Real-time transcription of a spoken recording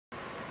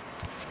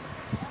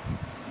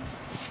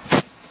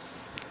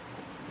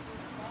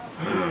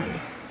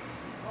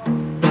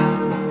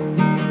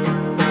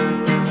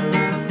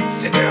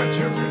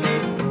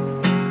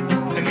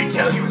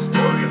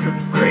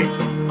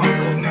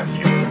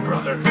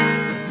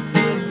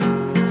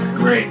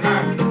great,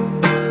 man.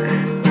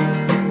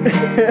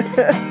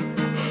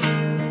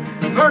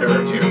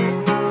 Murderer, too.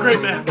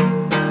 Great man.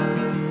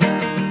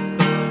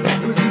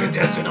 He was in the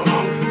desert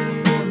alone.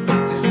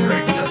 This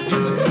great dusty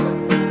place.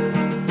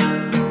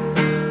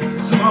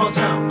 Small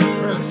town.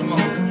 Really small.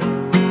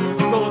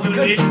 Smaller than an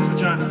Asian's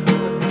vagina.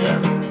 Yeah.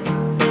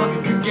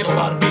 Fucking could get a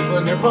lot of people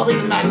in there. Probably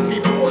the max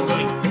people was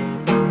like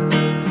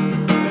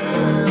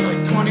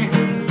 20,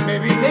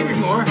 maybe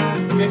more.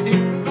 50.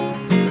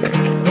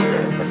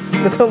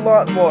 That's a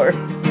lot more.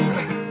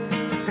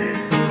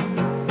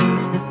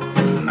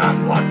 It's not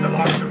the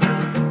river.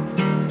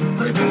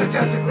 But it's in the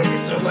desert river,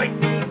 so like...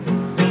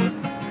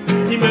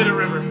 He made a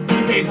river.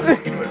 He made the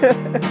fucking river.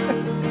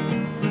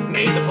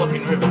 Made the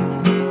fucking river.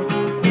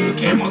 He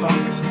came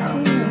along this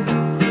town.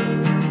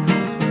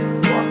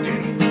 Walked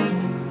in.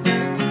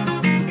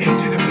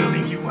 Into the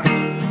building he went.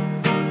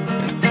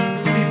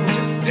 People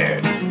just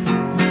stared.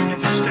 They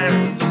just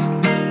stared.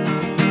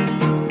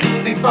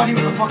 They thought he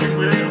was a fucking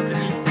weirdo,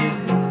 because he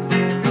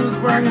was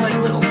wearing like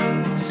little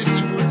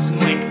sissy boots and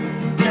like,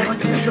 he had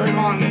like a skirt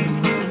on, and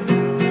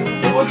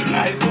it wasn't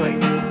nice,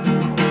 like,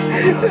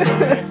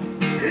 okay.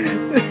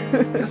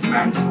 This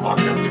man just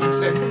walked up to him and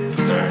said,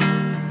 "Sir,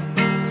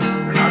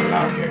 you're not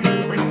allowed here.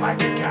 We don't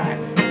like your guy."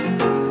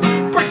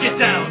 Break it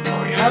down.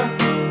 Oh yeah?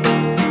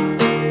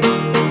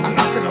 I'm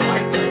not gonna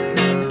like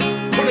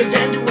that. Put his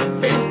hand to his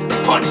face,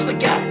 punched the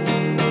guy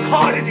as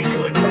hard as he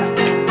could.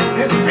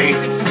 His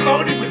face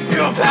exploded with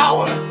pure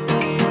power.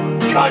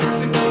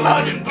 Guts and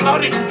blood and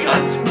blood and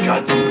guts and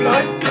guts and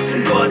blood, guts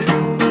and blood.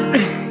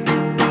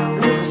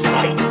 It was a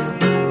sight.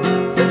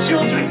 The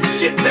children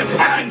shit their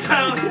pants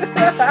out.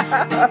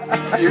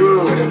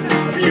 Spewed and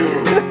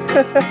spewed.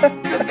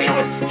 Because they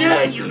were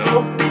scared, you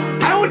know.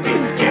 I would be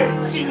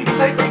scared seeing a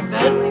sight like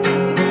that.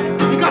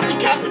 He got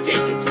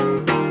decapitated.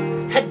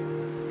 Head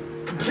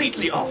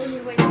completely off.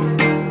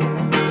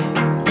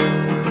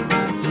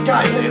 The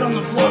guy laid on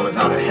the floor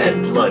without a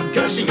head, blood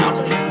gushing out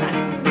of his neck.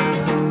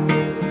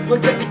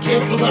 Looked at the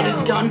kid, pulled out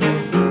his gun.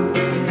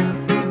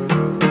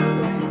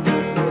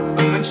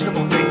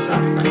 Unmentionable things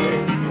happened that day.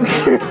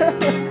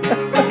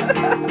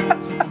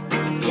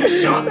 He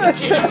shot the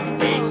kid in the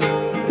face,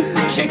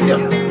 kicked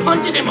him,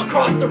 punted him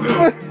across the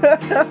room.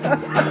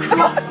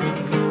 Across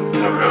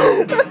the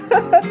room.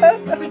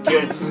 The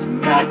kid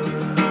smacked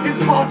his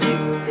body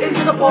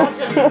into the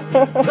bartender.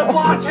 The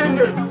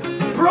bartender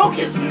broke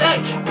his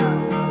neck.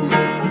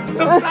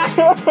 The back.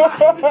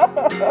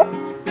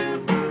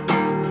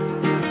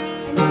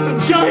 The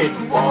giant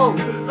wall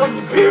of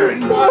beer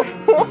and wine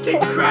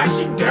came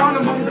crashing down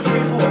among the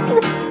people.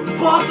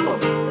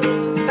 Bottles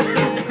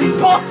and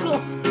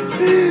bottles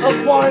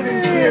of wine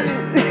and beer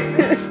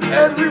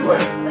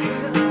everywhere.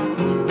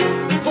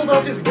 Pulled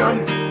out his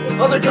gun,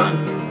 other gun,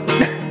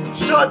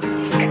 shot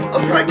a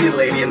pregnant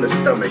lady in the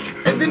stomach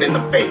and then in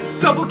the face.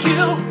 Double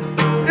kill.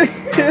 He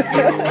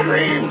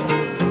screamed.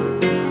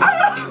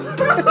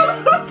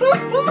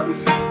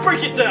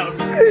 Break it down.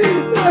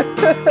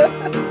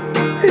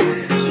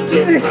 She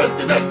gave birth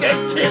to that dead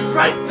kid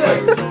right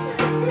there.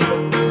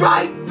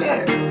 Right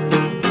there.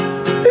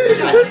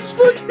 That's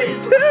fucking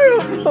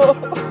terrible.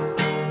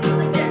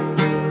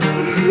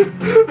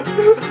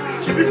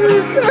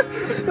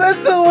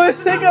 That's the worst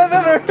thing I've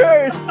ever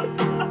heard.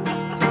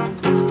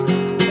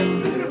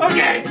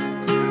 Okay.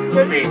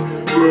 Let me.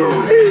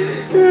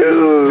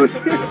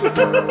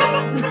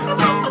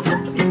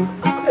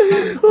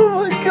 Oh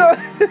my god.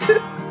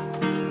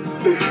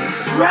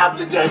 Grabbed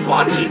the dead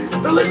body,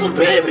 the little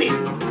baby.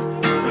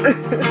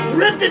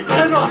 Ripped its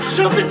head off,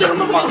 shoved it down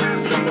the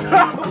mother's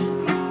mouth.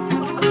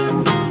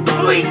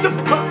 Fleeing the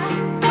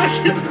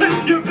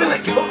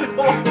umbilical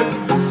cord.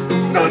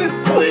 Started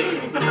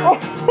fleeing.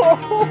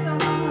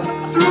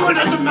 Threw it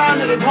at the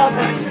man in a top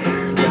hat.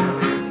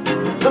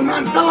 The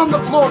man fell on the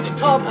floor, the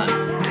top hat.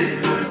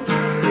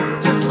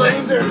 Just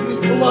laying there in his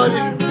blood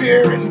and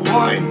beer and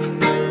wine.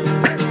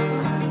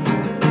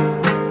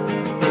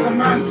 The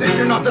man said,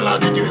 "You're not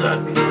allowed to do that."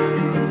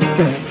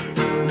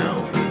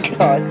 No.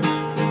 God.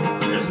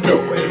 There's no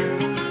way.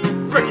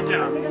 Break it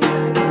down.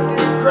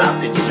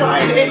 Grabbed the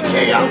giant AK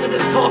out of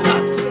his top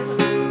hat.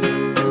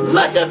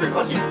 Let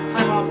everybody.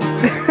 Hi, Mom.